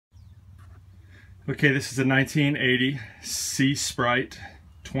Okay, this is a 1980 Sea Sprite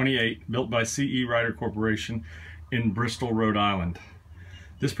 28 built by CE Ryder Corporation in Bristol, Rhode Island.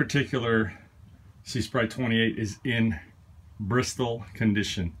 This particular Sea Sprite 28 is in Bristol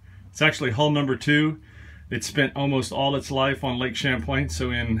condition. It's actually hull number 2. It spent almost all its life on Lake Champlain,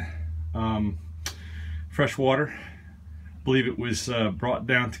 so in fresh water. I believe it was brought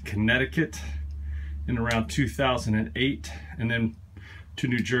down to Connecticut in around 2008 and then to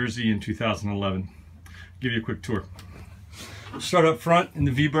New Jersey in 2011. Give you a quick tour. Start up front in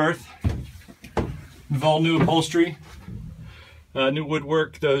the V-berth with all new upholstery, new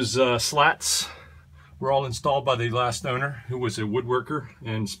woodwork. Those slats were all installed by the last owner, who was a woodworker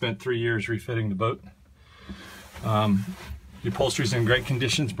and spent 3 years refitting the boat. The upholstery's in great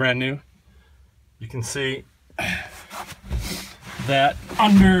conditions, brand new. You can see that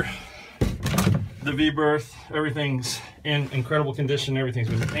under the V-berth, everything's in incredible condition. Everything's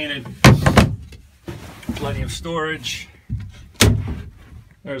been painted. Plenty of storage.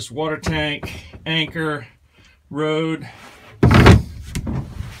 There's water tank, anchor, road.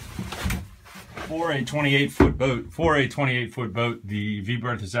 For a 28-foot boat, the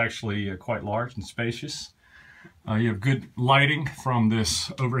V-berth is actually quite large and spacious. You have good lighting from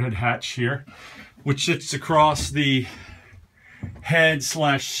this overhead hatch here, which sits across the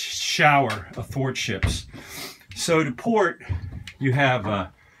head/shower athwartships. So to port, you have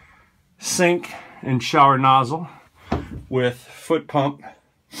a sink and shower nozzle with foot pump.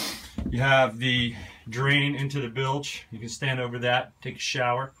 You have the drain into the bilge. You can stand over that, take a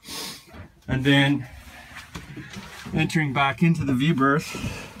shower. And then entering back into the V-berth,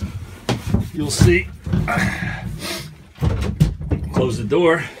 you'll see, close the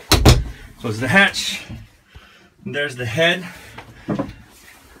door, close the hatch, and there's the head.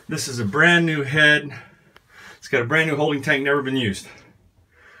 This is a brand new head. It's got a brand new holding tank, never been used.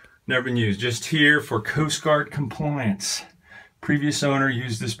 Never been used, just here for Coast Guard compliance. Previous owner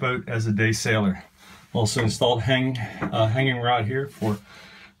used this boat as a day sailor. Also installed hanging rod here for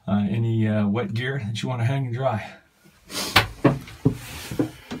any wet gear that you want to hang and dry.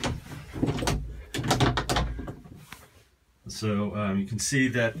 So you can see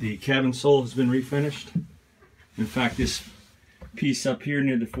that the cabin sole has been refinished. In fact, this piece up here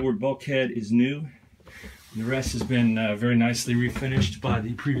near the forward bulkhead is new. The rest has been very nicely refinished by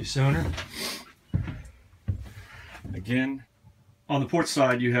the previous owner. Again, on the port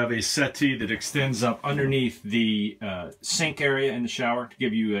side, you have a settee that extends up underneath the sink area in the shower to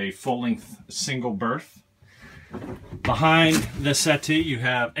give you a full-length single berth. Behind the settee, you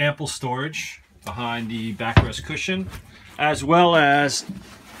have ample storage behind the backrest cushion, as well as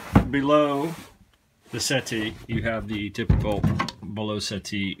below the settee, you have the typical below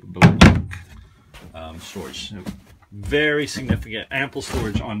settee below storage. So very significant, ample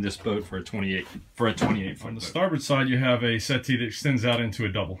storage on this boat for a 28 foot. On the starboard side, you have a settee that extends out into a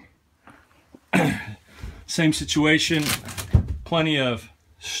double. Same situation, plenty of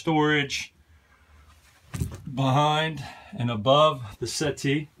storage behind and above the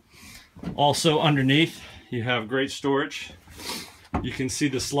settee. Also underneath, you have great storage. You can see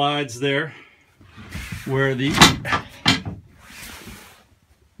the slides there where the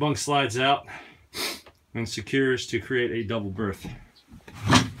bunk slides out and secures to create a double berth.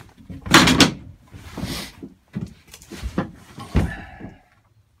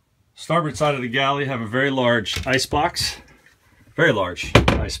 Starboard side of the galley have a very large ice box. Very large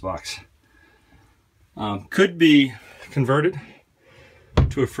ice box. Could be converted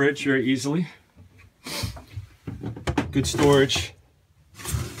to a fridge very easily. Good storage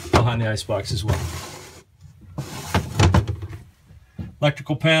behind the ice box as well.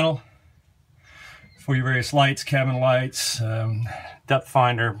 Electrical panel for your various lights, cabin lights, depth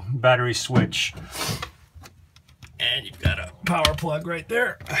finder, battery switch, and you've got a power plug right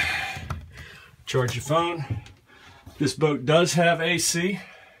there. Charge your phone. This boat does have AC,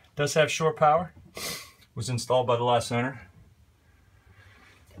 does have shore power. Was installed by the last owner.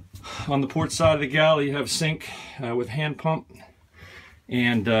 On the port side of the galley, you have a sink with hand pump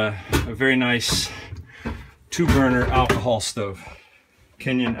and a very nice 2-burner alcohol stove.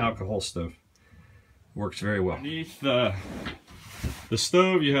 Kenyan alcohol stove. Works very well. Underneath the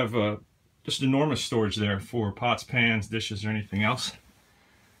stove, you have just enormous storage there for pots, pans, dishes, or anything else.